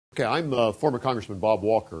Okay, I'm former Congressman Bob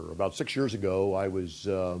Walker. About 6 years ago, I was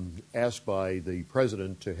asked by the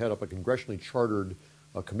President to head up a congressionally chartered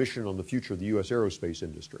commission on the future of the U.S. aerospace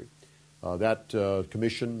industry. That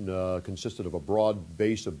commission consisted of a broad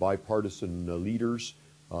base of bipartisan leaders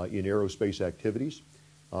in aerospace activities.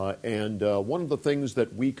 And one of the things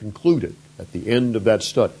that we concluded at the end of that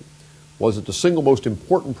study was that the single most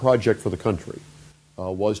important project for the country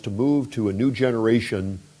was to move to a new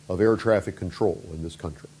generation of air traffic control in this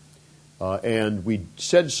country. And we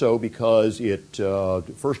said so because it,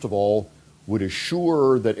 first of all, would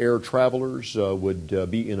assure that air travelers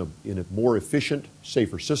would be in a more efficient,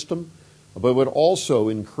 safer system, but would also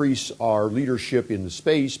increase our leadership in the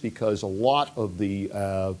space because a lot of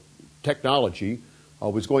the technology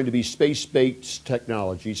was going to be space-based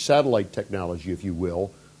technology, satellite technology, if you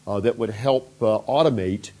will, that would help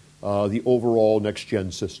automate the overall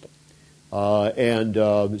next-gen system.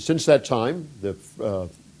 And since that time, the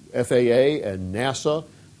FAA and NASA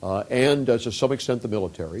and to some extent the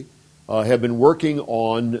military have been working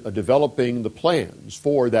on developing the plans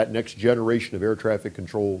for that next generation of air traffic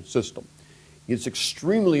control system. It's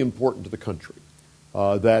extremely important to the country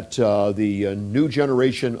that the new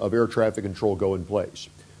generation of air traffic control go in place.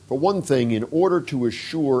 For one thing, in order to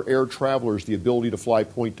assure air travelers the ability to fly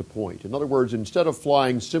point to point. In other words, instead of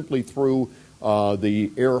flying simply through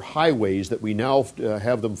the air highways that we now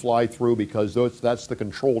have them fly through because that's the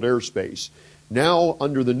controlled airspace. Now,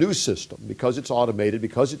 under the new system, because it's automated,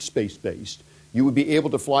 because it's space-based, you would be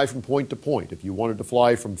able to fly from point to point. If you wanted to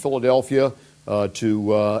fly from Philadelphia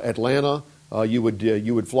to Atlanta, you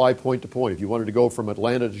would fly point to point. If you wanted to go from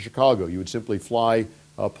Atlanta to Chicago, you would simply fly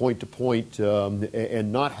point to point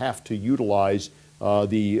and not have to utilize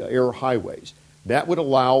the air highways. That would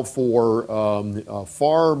allow for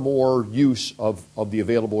far more use of the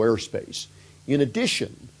available airspace. In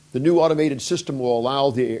addition, the new automated system will allow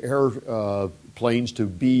the airplanes to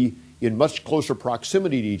be in much closer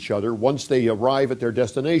proximity to each other once they arrive at their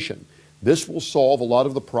destination. This will solve a lot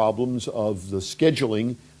of the problems of the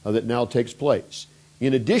scheduling that now takes place.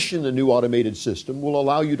 In addition, the new automated system will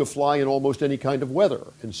allow you to fly in almost any kind of weather,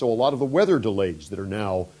 and so a lot of the weather delays that are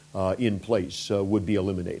now in place would be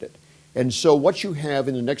eliminated. And so what you have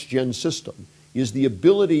in the next-gen system is the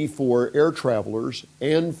ability for air travelers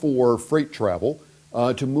and for freight travel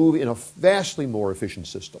to move in a vastly more efficient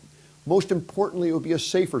system. Most importantly, it would be a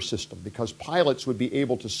safer system because pilots would be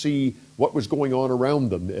able to see what was going on around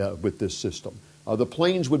them with this system. The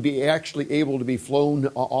planes would be actually able to be flown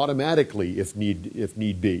automatically if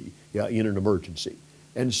need be in an emergency.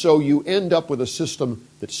 And so you end up with a system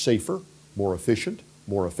that's safer, more efficient,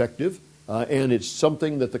 more effective, and it's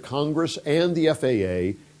something that the Congress and the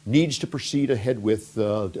FAA needs to proceed ahead with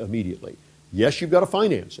immediately. Yes, you've got to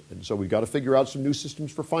finance it, and so we've got to figure out some new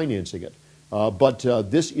systems for financing it. But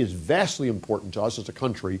this is vastly important to us as a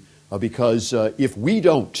country because if we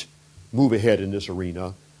don't move ahead in this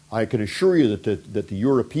arena, I can assure you that the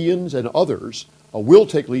Europeans and others will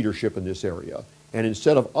take leadership in this area. And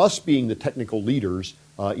instead of us being the technical leaders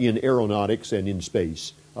in aeronautics and in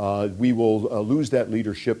space, we will lose that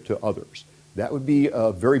leadership to others. That would be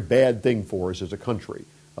a very bad thing for us as a country.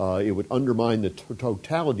 It would undermine the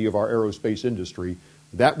totality of our aerospace industry.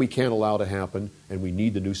 That we can't allow to happen, and we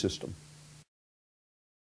need the new system.